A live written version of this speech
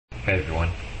Hey everyone.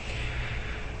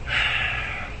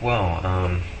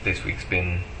 Well, this week's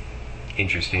been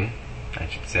interesting, I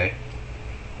should say.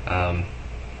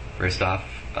 First off,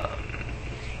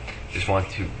 just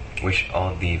want to wish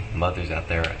all the mothers out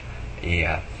there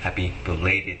a happy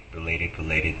belated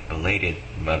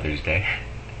Mother's Day.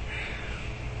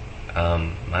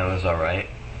 Mine was alright.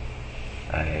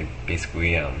 I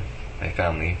basically, my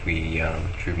family, we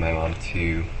treated my mom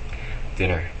to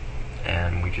dinner,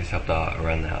 and we just helped out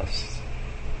around the house.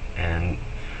 And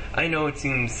I know it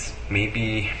seems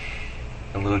maybe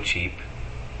a little cheap,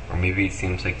 or maybe it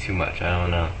seems like too much, I don't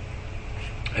know.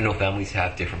 I know families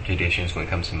have different traditions when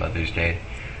it comes to Mother's Day,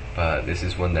 but this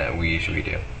is one that we usually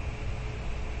do.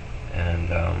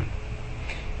 And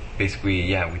basically,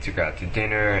 yeah, we took her out to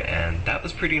dinner, and that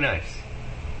was pretty nice.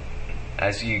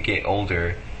 As you get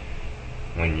older,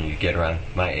 when you get around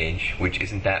my age, which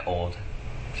isn't that old,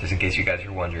 just in case you guys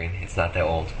are wondering, it's not that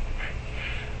old.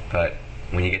 But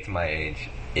when you get to my age,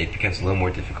 it becomes a little more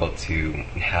difficult to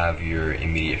have your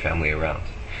immediate family around,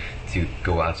 to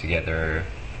go out together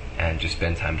and just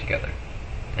spend time together.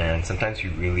 And sometimes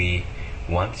you really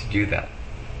want to do that,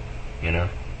 you know?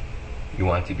 You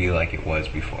want it to be like it was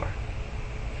before.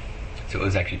 So it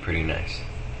was actually pretty nice.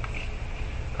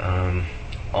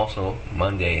 Also,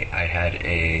 Monday I had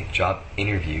a job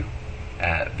interview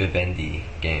at Vivendi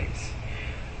Games.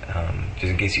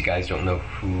 Just in case you guys don't know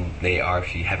who they are,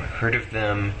 if you haven't heard of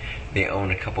them, they own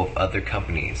a couple of other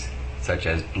companies, such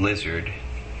as Blizzard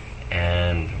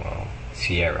and, well,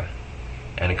 Sierra,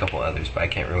 and a couple others, but I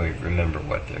can't really remember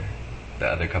what the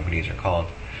other companies are called.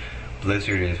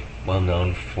 Blizzard is well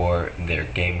known for their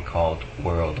game called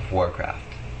World of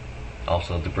Warcraft.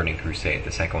 Also the Burning Crusade,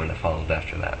 the second one that followed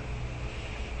after that.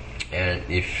 And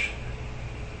if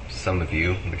some of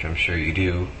you, which I'm sure you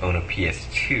do, own a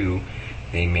PS2,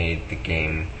 they made the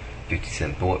game 50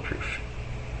 Cent Bulletproof,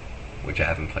 which I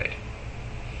haven't played.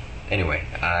 Anyway,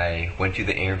 I went to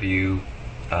the interview.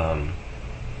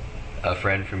 A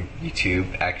friend from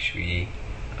YouTube actually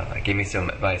gave me some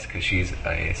advice because she's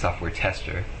a software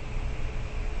tester.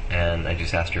 And I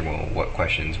just asked her, well, what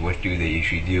do they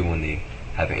usually do when they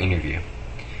have an interview?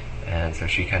 And so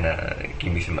she kind of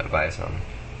gave me some advice on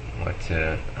what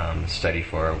to study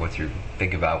for, what to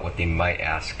think about, what they might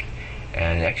ask.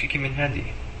 And it actually came in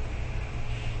handy.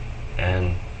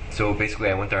 And so basically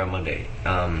I went there on Monday.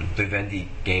 Vivendi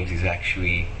Games is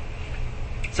actually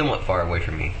somewhat far away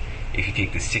from me. If you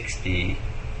take the 60...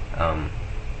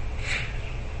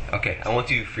 okay, I won't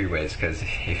do freeways, because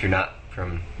if you're not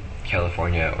from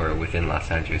California or within Los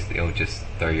Angeles, it'll just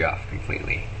throw you off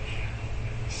completely.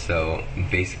 So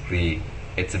basically,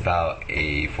 it's about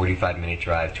a 45-minute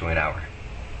drive to an hour.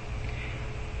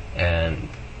 And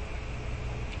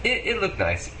it looked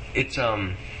nice. It's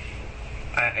I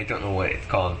don't know what it's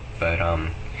called, but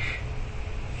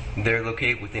they're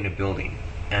located within a building,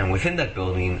 and within that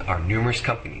building are numerous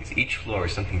companies. Each floor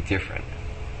is something different,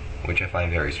 which I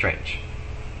find very strange.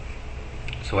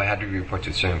 So I had to report to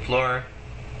a certain floor,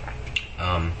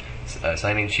 a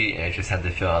sign-in sheet, and I just had to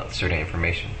fill out certain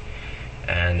information.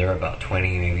 And there were about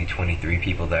 20, maybe 23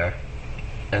 people there.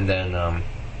 And then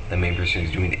the main person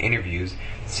who's doing the interviews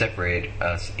separated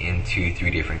us into 3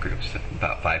 different groups,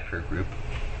 about 5 per group.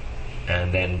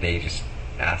 And then they just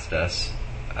asked us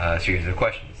a series of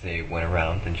questions. They went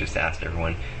around and just asked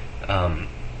everyone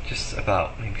just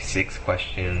about maybe 6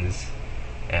 questions,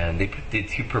 and they did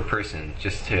 2 per person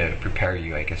just to prepare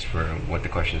you, I guess, for what the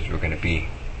questions were going to be.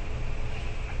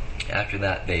 After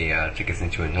that, they took us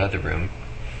into another room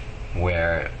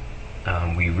where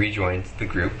we rejoined the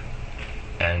group,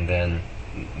 and then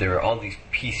there were all these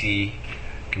PC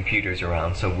computers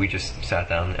around, so we just sat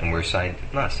down and we're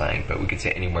not signed, but we could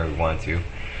sit anywhere we wanted to.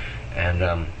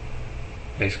 And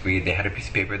basically they had a piece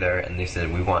of paper there, and they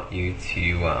said, we want you to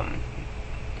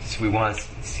we want to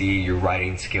see your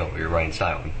writing skill, your writing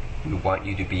style. We want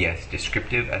you to be as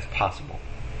descriptive as possible,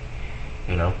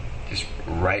 you know, just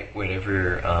write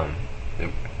whatever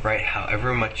write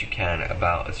however much you can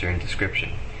about a certain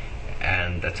description.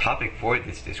 And the topic for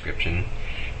this description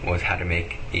was how to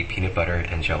make a peanut butter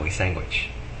and jelly sandwich.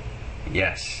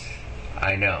 Yes,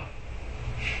 I know.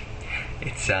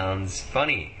 It sounds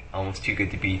funny, almost too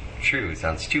good to be true. It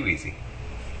sounds too easy.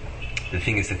 The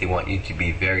thing is that they want you to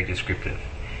be very descriptive.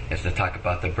 You have to talk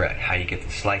about the bread, how you get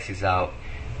the slices out,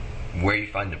 where you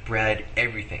find the bread,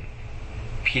 everything.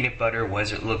 Peanut butter, what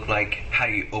does it look like? How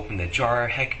do you open the jar?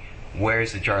 Heck, where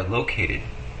is the jar located?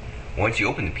 Once you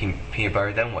open the peanut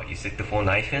butter, then what? You stick the full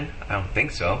knife in? I don't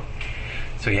think so.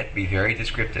 So you have to be very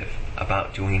descriptive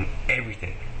about doing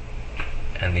everything.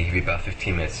 And they give you about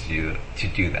 15 minutes to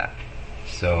do that.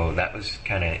 So that was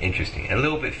kind of interesting, a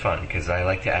little bit fun, because I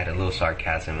like to add a little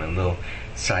sarcasm and little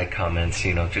side comments,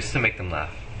 just to make them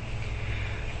laugh.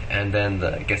 And then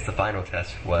I guess the final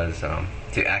test was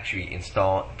to actually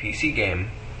install a PC game,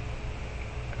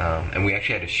 and we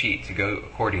actually had a sheet to go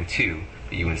according to.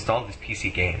 But you install this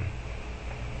PC game,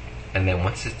 and then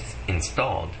once it's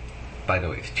installed, by the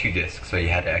way, it's 2 discs, so you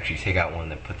had to actually take out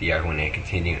one and put the other one in and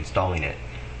continue installing it.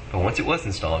 But once it was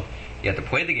installed, you had to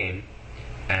play the game,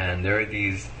 and there are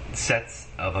these sets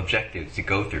of objectives to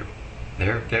go through.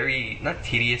 They're very, not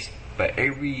tedious, but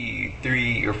every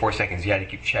 3 or 4 seconds you had to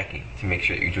keep checking to make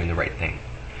sure that you're doing the right thing.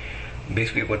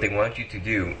 Basically what they want you to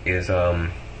do is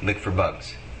look for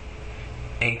bugs.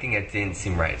 Anything that didn't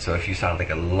seem right. So if you saw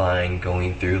like a line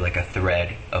going through, like a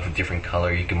thread of a different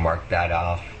color, you can mark that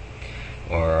off.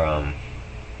 Or I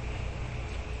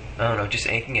don't know, just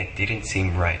anything that didn't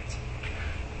seem right.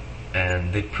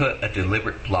 And they put a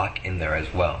deliberate block in there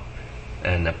as well.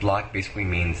 And a block basically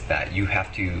means that you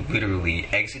have to literally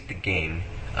exit the game,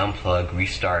 unplug,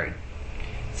 restart.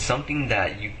 Something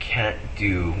that you can't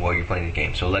do while you're playing the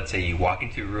game. So let's say you walk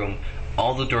into a room,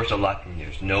 all the doors are locked and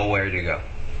there's nowhere to go.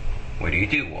 What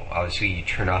do? Well, obviously you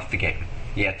turn off the game.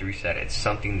 You have to reset it. It's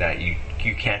something that you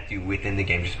can't do within the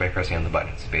game just by pressing on the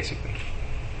buttons, basically.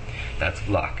 That's a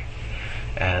block.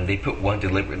 And they put one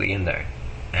deliberately in there.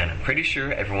 And I'm pretty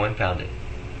sure everyone found it.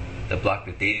 The block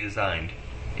that they designed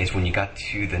is when you got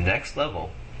to the next level,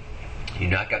 you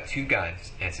knock out 2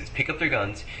 guys, and it says pick up their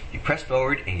guns, you press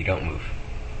forward, and you don't move.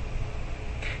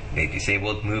 They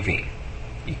disabled moving.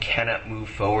 You cannot move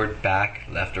forward, back,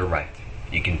 left, or right.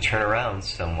 You can turn around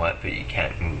somewhat, but you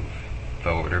can't move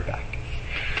forward or back.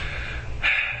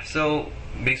 So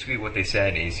basically what they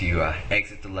said is you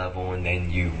exit the level and then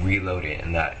you reload it,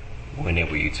 and that will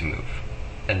enable you to move.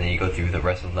 And then you go through the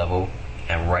rest of the level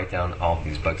and write down all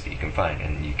these bugs that you can find.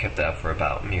 And you kept that up for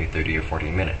about maybe 30 or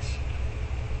 40 minutes.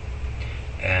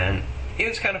 And it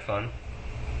was kind of fun.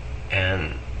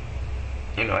 And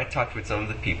I talked with some of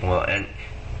the people, and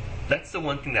that's the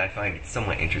one thing that I find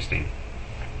somewhat interesting.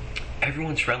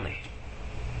 Everyone's friendly.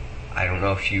 I don't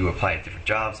know if you apply at different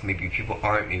jobs, maybe people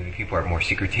aren't, maybe people are more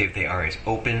secretive, they aren't as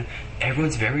open.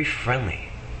 Everyone's very friendly.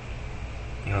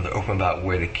 They're open about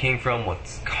where they came from, what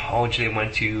college they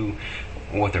went to,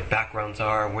 what their backgrounds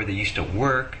are, where they used to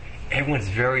work. Everyone's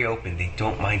very open. They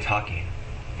don't mind talking.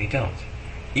 They don't.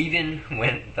 Even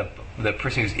when the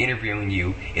person who's interviewing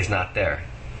you is not there.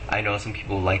 I know some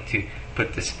people like to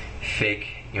put this fake,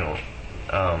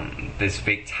 this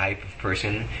fake type of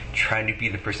person, trying to be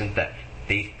the person that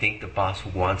they think the boss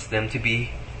wants them to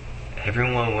be.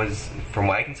 Everyone was, from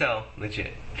what I can tell,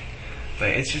 legit. But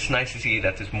it's just nice to see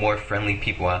that there's more friendly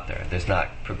people out there. There's not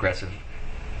progressive,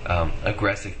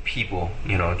 aggressive people,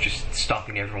 just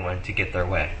stalking everyone to get their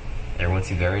way. Everyone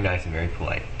seemed very nice and very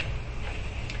polite.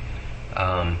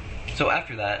 So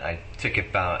after that, I took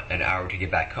about an hour to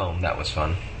get back home. That was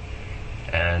fun.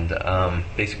 And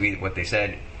basically what they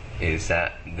said is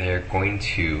that they're going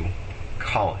to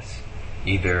call us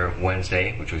either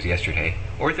Wednesday, which was yesterday,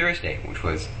 or Thursday, which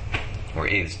was, or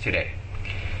is today.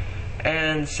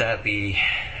 And sadly,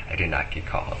 I did not get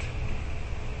called.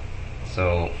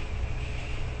 So,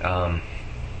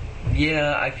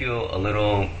 yeah, I feel a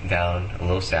little down, a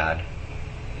little sad,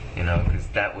 because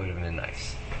that would have been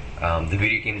nice. The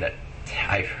video game that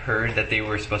I've heard that they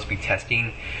were supposed to be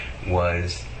testing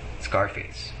was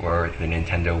Scarface, or the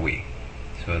Nintendo Wii.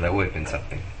 So that would have been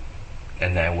something.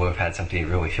 And I would have had something to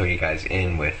really fill you guys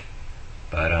in with.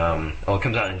 But, it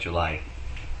comes out in July,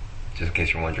 just in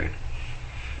case you're wondering.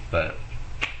 But,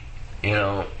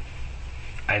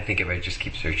 I think if I just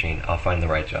keep searching, I'll find the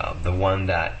right job. The one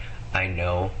that I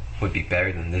know would be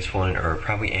better than this one, or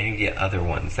probably any of the other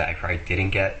ones that I probably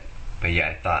didn't get. But yeah,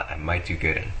 I thought I might do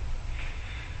good in.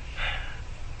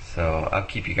 So, I'll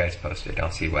keep you guys posted. I'll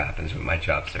see what happens with my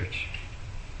job search.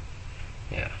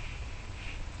 Yeah.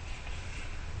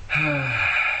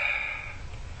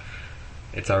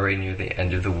 It's already near the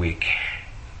end of the week,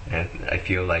 and I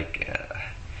feel like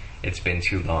it's been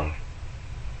too long.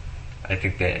 I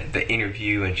think that the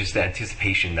interview and just the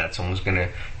anticipation that someone's gonna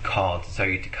call to tell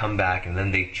you to come back, and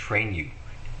then they train you,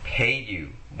 pay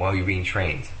you while you're being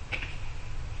trained.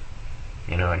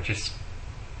 It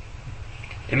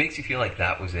makes you feel like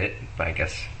that was it, but I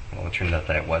guess, well, it turned out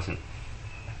that it wasn't.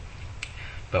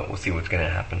 But we'll see what's gonna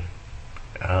happen.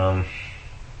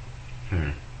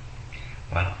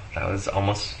 Wow, that was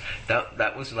almost,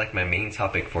 that was like my main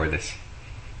topic for this.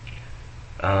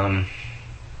 Well,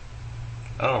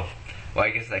 I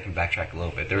guess I can backtrack a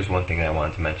little bit. There was one thing that I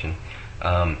wanted to mention.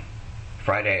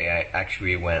 Friday, I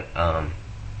actually went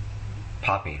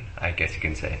popping, I guess you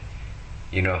can say.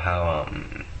 You know how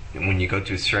when you go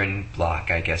to a certain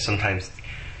block, I guess sometimes,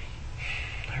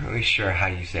 I'm not really sure how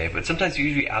you say it, but sometimes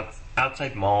usually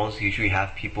outside malls usually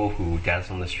have people who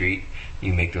dance on the street.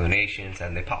 You make donations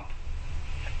and they pop.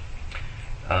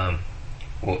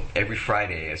 Well, every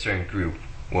Friday a certain group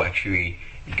will actually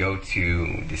go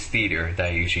to this theater that I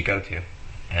usually go to,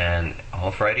 and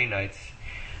all Friday nights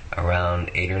around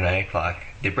 8 or 9 o'clock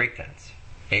they breakdance,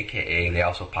 aka they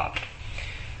also pop.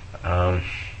 And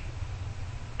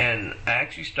I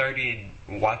actually started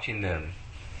watching them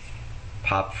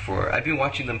pop I've been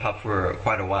watching them pop for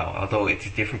quite a while, although it's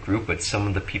a different group, but some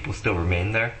of the people still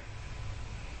remain there.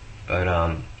 But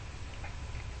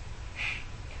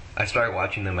I started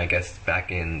watching them, I guess,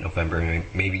 back in November,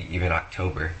 maybe even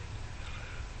October.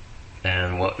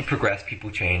 And well, it progressed, people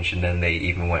changed, and then they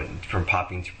even went from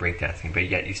popping to breakdancing, but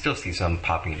yet you still see some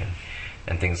popping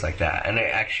and things like that. And I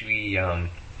actually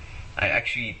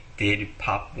did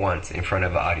pop once in front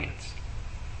of an audience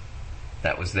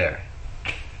that was there.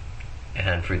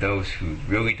 And for those who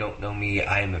really don't know me,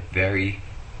 I am a very,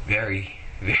 very,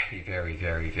 very, very,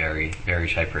 very, very, very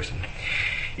shy person.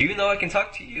 Even though I can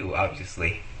talk to you,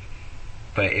 obviously.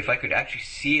 But if I could actually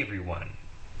see everyone,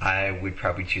 I would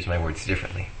probably choose my words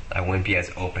differently. I wouldn't be as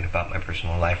open about my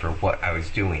personal life or what I was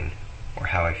doing or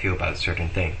how I feel about certain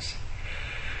things.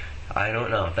 I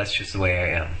don't know, that's just the way I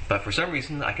am. But for some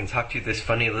reason, I can talk to this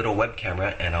funny little web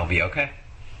camera and I'll be okay.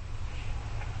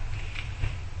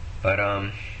 But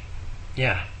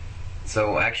yeah,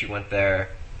 so I actually went there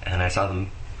and I saw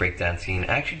them breakdancing.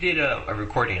 I actually did a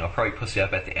recording. I'll probably post it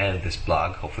up at the end of this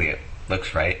blog. Hopefully it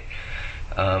looks right.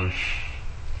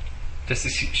 Just to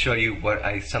show you what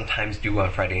I sometimes do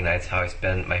on Friday nights, how I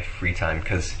spend my free time,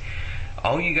 because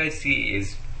all you guys see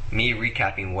is me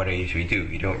recapping what I usually do.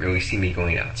 You don't really see me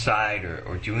going outside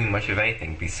or doing much of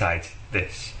anything besides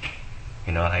this.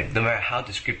 You know, no matter how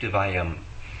descriptive I am,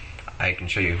 I can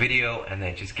show you a video and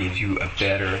that just gives you a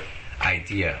better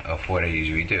idea of what I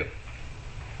usually do.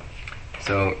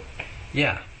 So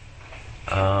yeah,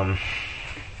 and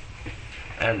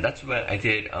that's what I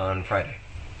did on Friday.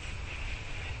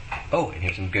 Oh, and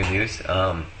here's some good news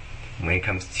when it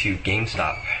comes to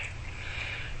GameStop.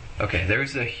 Okay, there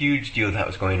was a huge deal that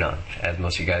was going on, as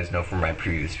most of you guys know from my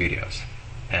previous videos,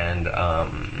 and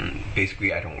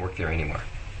basically I don't work there anymore,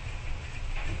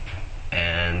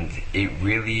 and it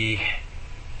really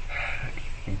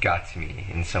got to me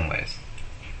in some ways.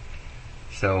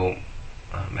 So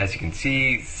as you can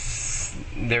see,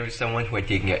 there was someone who I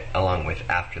didn't get along with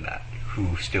after that,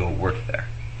 who still worked there.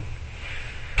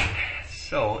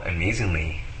 So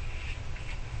amazingly,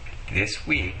 this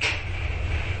week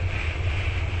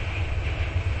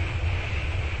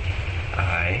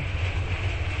I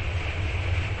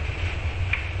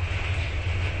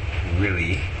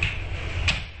really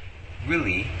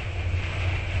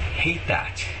hate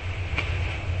that.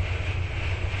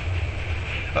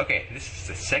 Okay, this is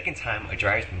the second time a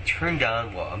dryer's been turned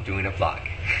on while I'm doing a vlog.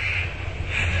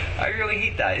 I really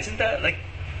hate that. Isn't that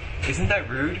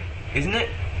rude? Isn't it?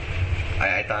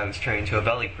 I thought I was turning into a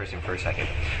belly person for a second.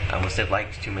 I almost said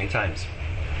likes too many times.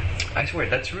 I swear,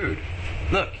 that's rude.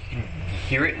 Look, you can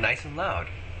hear it nice and loud.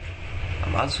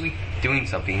 I'm obviously doing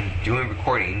something, doing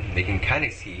recording. They can kind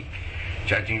of see,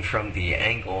 judging from the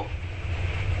angle.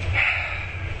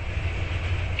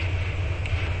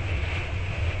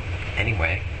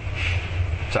 Anyway,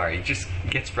 sorry, it just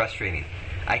gets frustrating.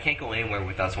 I can't go anywhere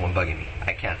without someone bugging me.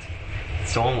 I can't.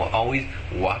 Someone will always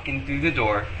walk in through the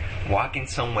door, walk in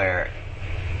somewhere,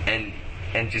 and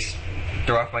just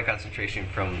throw off my concentration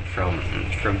from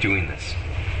doing this.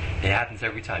 It happens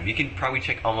every time. You can probably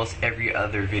check almost every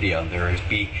other video. There will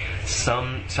be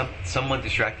someone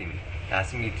distracting me,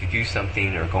 asking me to do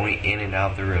something or going in and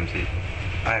out of the room.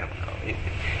 I don't know.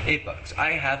 It bugs.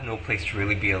 I have no place to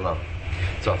really be alone.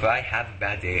 So if I have a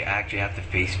bad day, I actually have to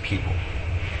face people.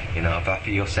 You know, if I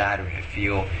feel sad or I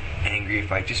feel angry,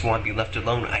 if I just want to be left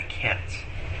alone, I can't.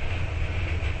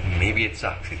 Maybe it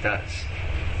sucks. It does.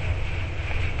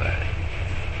 But,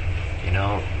 you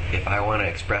know, if I want to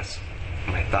express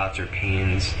my thoughts or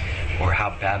pains or how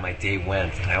bad my day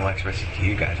went, I want to express it to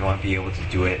you guys. I want to be able to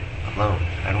do it alone.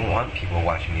 I don't want people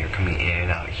watching me or coming in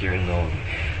and out, hearing little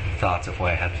thoughts of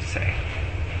what I have to say.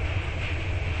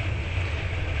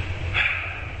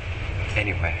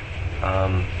 Anyway,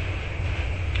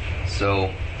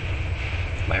 so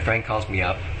my friend calls me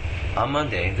up on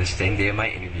Monday, the same day of my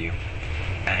interview,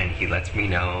 and he lets me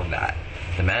know that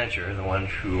the manager, the one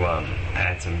who I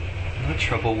had some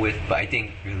trouble with, but I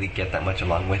didn't really get that much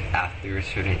along with after a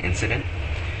certain incident,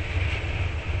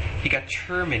 he got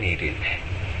terminated.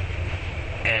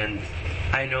 And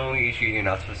I know usually you're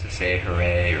not supposed to say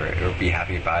hooray or be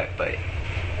happy about it, but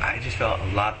I just felt a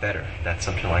lot better that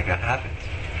something like that happened.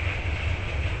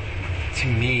 To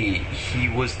me, he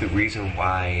was the reason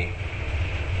why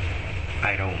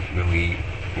I don't really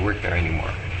work there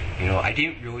anymore. You know,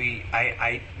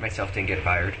 I myself didn't get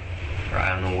fired, or I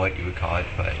don't know what you would call it,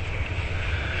 but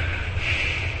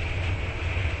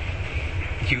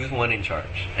he was the one in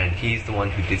charge, and he's the one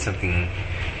who did something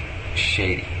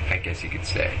shady, I guess you could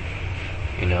say.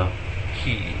 You know,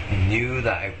 he knew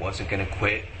that I wasn't gonna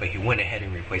quit, but he went ahead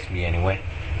and replaced me anyway.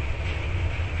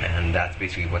 And that's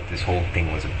basically what this whole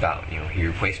thing was about. You know, he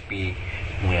replaced me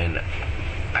when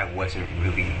I wasn't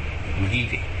really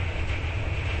leaving.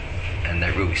 And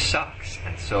that really sucks.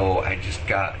 And so I just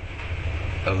got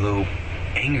a little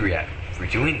angry at him for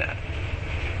doing that.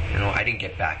 You know, I didn't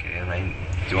get back at him. I didn't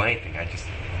do anything. I just,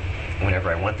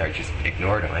 whenever I went there, I just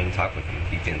ignored him. I didn't talk with him.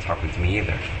 He didn't talk with me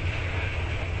either.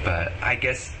 But I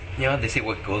guess, you know, they say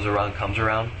what goes around comes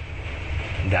around.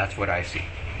 That's what I see.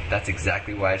 That's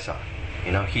exactly what I saw.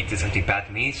 You know, he did something bad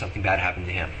to me, something bad happened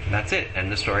to him. And that's it.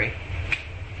 End of story.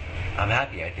 I'm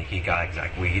happy. I think he got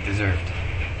exactly what he deserved.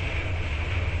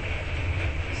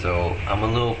 So I'm a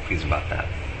little pleased about that.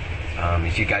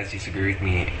 If you guys disagree with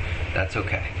me, that's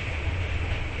okay.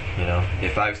 You know,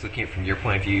 if I was looking at it from your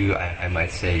point of view, I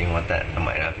might say, you know what, that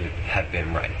might not have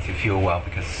been right to feel well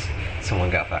because someone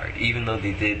got fired. Even though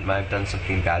they might have done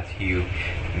something bad to you,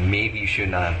 maybe you should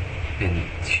not have been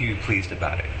too pleased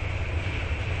about it.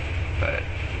 But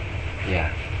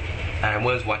yeah, I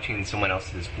was watching someone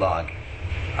else's vlog.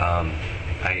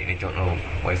 I don't know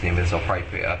what his name is. I'll probably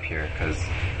put it up here because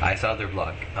I saw their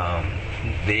vlog.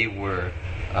 They were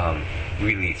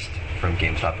released from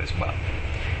GameStop as well,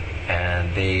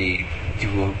 and they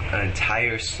do an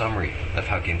entire summary of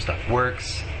how GameStop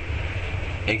works.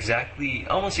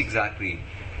 Almost exactly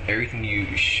everything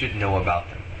you should know about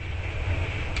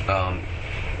them.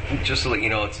 Just to let you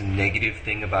know, it's a negative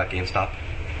thing about GameStop,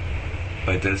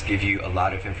 but it does give you a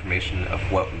lot of information of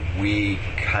what we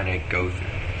kind of go through,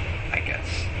 I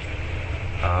guess.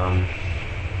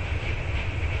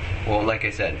 Well, like I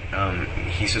said,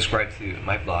 he subscribed to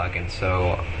my blog, and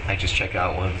so I just checked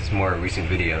out one of his more recent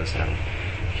videos, and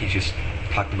he just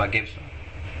talked about GameStop.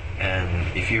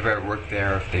 And if you've ever worked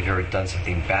there, if they've ever done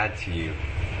something bad to you,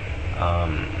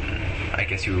 I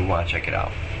guess you would want to check it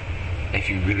out. If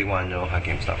you really want to know how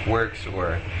GameStop works,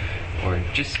 or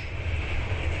just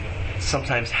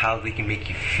sometimes how they can make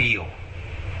you feel,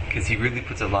 because he really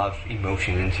puts a lot of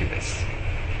emotion into this.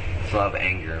 It's a lot of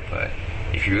anger, but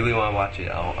if you really want to watch it,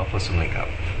 I'll put some link up.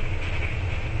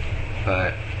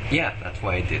 But yeah, that's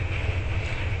what I did.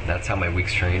 That's how my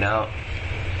week's turning out.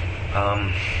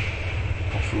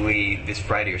 Hopefully this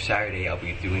Friday or Saturday I'll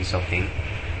be doing something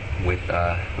with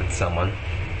someone.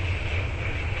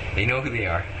 They know who they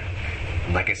are.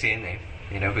 I'm not gonna say a name.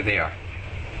 They know who they are.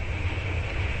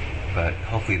 But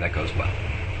hopefully that goes well.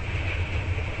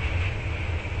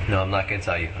 No, I'm not gonna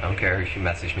tell you. I don't care if you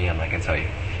message me, I'm not gonna tell you.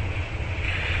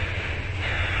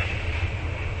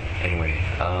 Anyway,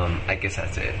 I guess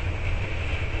that's it.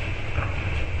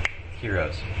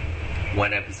 Heroes.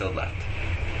 1 episode left.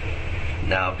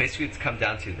 Now, basically it's come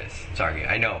down to this. Sorry,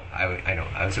 I know.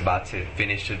 I was about to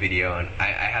finish the video and I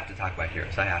have to talk about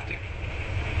Heroes. I have to.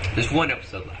 There's 1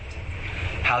 episode left.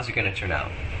 How's it gonna turn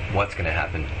out? What's gonna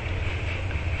happen?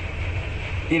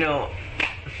 You know,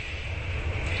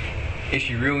 if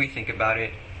you really think about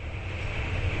it,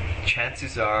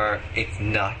 chances are it's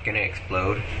not gonna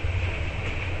explode.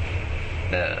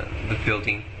 The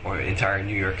building or the entire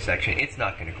New York section, it's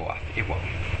not gonna go off. It won't.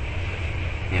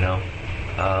 You know?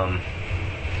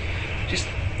 Just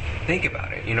think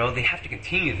about it. You know, they have to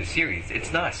continue the series.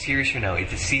 It's not a series finale,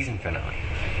 it's a season finale.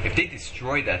 If they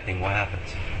destroy that thing, what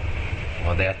happens?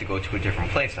 Well, they have to go to a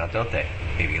different place now, don't they?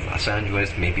 Maybe Los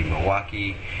Angeles, maybe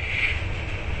Milwaukee,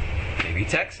 maybe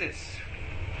Texas.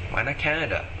 Why not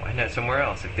Canada? Why not somewhere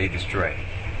else if they destroy?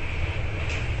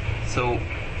 So,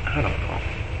 I don't know.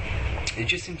 It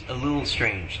just seems a little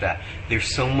strange that there's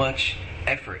so much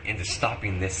effort into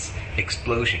stopping this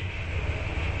explosion.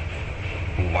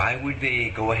 Why would they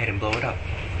go ahead and blow it up?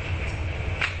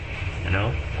 You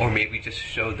know? Or maybe just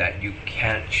show that you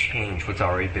can't change what's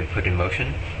already been put in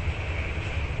motion.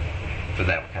 So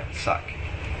that would kind of suck.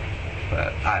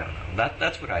 But I don't know.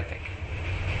 That's what I think.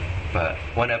 But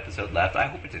 1 episode left. I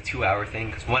hope it's a 2-hour thing,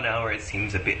 because 1 hour it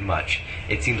seems a bit much.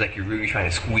 It seems like you're really trying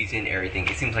to squeeze in everything.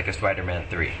 It seems like a Spider-Man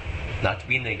 3. Not to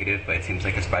be negative, but it seems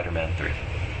like a Spider-Man 3.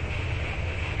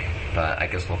 But I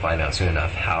guess we'll find out soon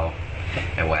enough how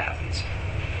and what happens.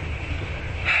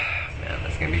 Man,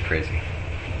 that's gonna be crazy.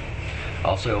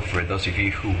 Also, for those of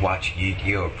you who watch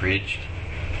Yu-Gi-Oh! Abridged,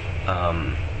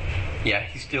 yeah,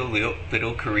 he's still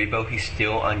Little Karibo. He's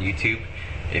still on YouTube.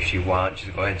 If you want,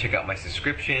 just go ahead and check out my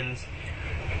subscriptions,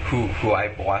 who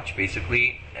I watch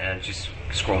basically, and just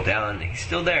scroll down. He's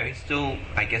still there. He's still,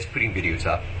 I guess, putting videos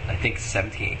up. I think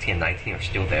 17, 18, and 19 are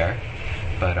still there.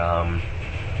 But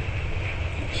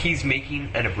he's making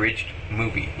an abridged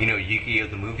movie. You know, Yu-Gi-Oh!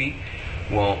 The movie?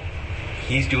 Well,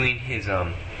 he's doing his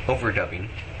overdubbing.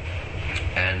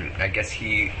 And I guess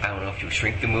I don't know if he'll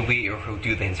shrink the movie or he'll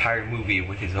do the entire movie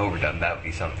with his overdub. That would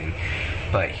be something.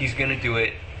 But he's gonna do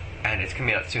it, and it's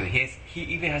coming out soon. He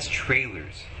even has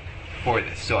trailers for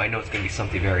this, so I know it's gonna be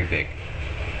something very big.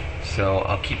 So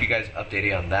I'll keep you guys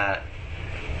updated on that.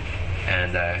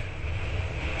 And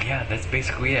yeah, that's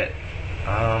basically it.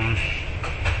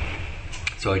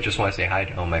 So I just want to say hi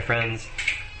to all my friends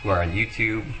who are on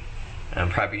YouTube.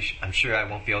 I'm sure I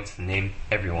won't be able to name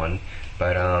everyone,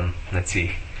 but let's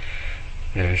see.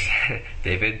 There's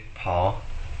David, Paul,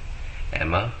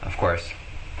 Emma, of course,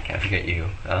 can't forget you.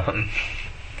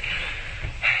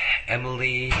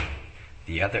 Emily,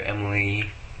 the other Emily,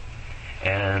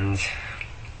 and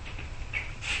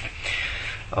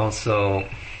also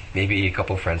maybe a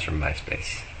couple friends from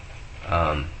MySpace.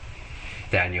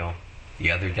 Daniel,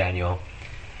 the other Daniel,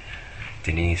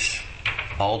 Denise,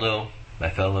 Aldo, my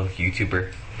fellow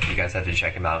YouTuber. You guys have to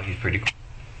check him out. He's pretty cool.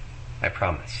 I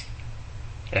promise.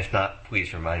 If not,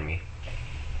 please remind me.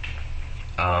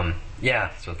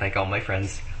 Yeah, so thank all my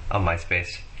friends on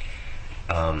MySpace.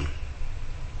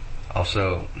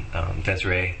 Also,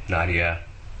 Desiree, Nadia,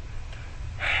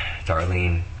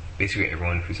 Darlene, basically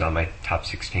everyone who's on my top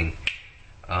 16.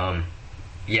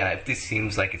 Yeah, if this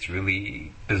seems like it's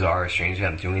really bizarre or strange that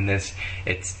I'm doing this,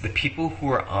 it's the people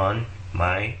who are on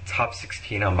my top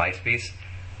 16 on MySpace.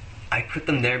 I put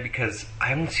them there because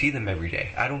I don't see them every day.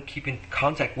 I don't keep in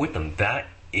contact with them. That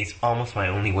is almost my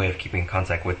only way of keeping in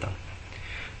contact with them.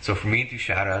 So for me to do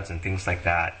shoutouts and things like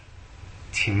that,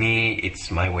 to me, it's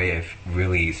my way of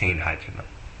really saying hi to them.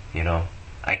 You know,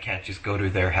 I can't just go to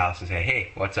their house and say,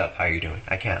 hey, what's up? How you doing?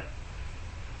 I can't.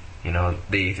 You know,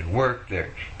 they either work,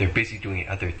 they're busy doing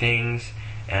other things,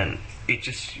 and it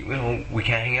just, you know, we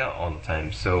can't hang out all the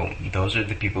time. So those are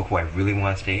the people who I really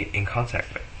want to stay in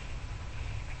contact with.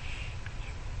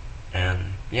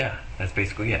 And yeah, that's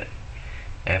basically it.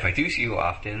 And if I do see you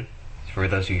often, for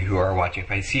those of you who are watching,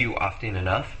 if I see you often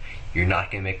enough, you're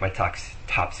not going to make my top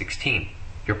 16.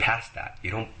 You're past that. You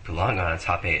don't belong on a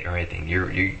top 8 or anything.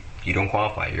 You don't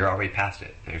qualify. You're already past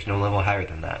it. There's no level higher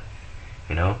than that.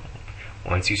 You know?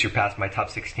 Once you surpass my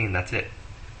top 16, that's it.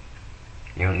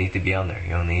 You don't need to be on there. You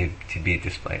don't need to be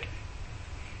displayed.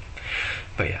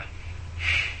 But yeah.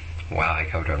 Wow, I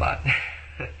covered a lot.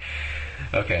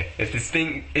 Okay, if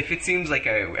it seems like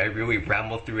I really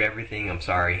rambled through everything, I'm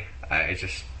sorry. I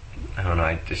don't know,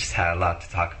 I just had a lot to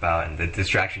talk about, and the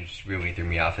distraction just really threw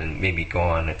me off and made me go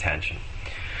on a tangent.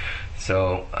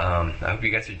 So, I hope you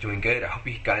guys are doing good. I hope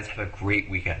you guys have a great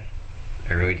weekend.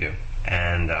 I really do.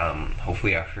 And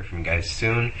hopefully I'll hear from you guys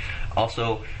soon.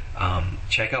 Also,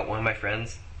 check out one of my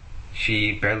friends.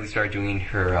 She barely started doing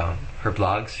her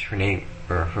blogs. Her name,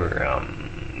 or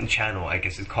her channel, I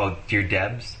guess, is called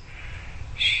DearDebs.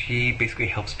 She basically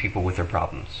helps people with their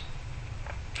problems.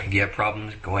 If you have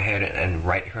problems, go ahead and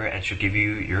write her, and she'll give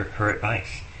you her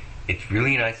advice. It's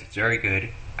really nice. It's very good.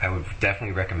 I would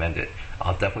definitely recommend it.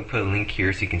 I'll definitely put a link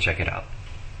here so you can check it out,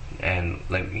 and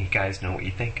let me guys know what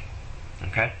you think.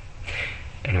 Okay?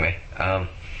 Anyway,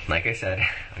 like I said,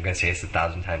 I'm gonna say this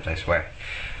 1,000 times, I swear.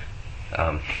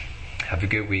 Have a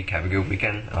good week. Have a good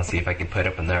weekend. I'll see if I can put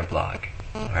up another blog.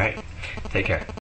 All right? Take care.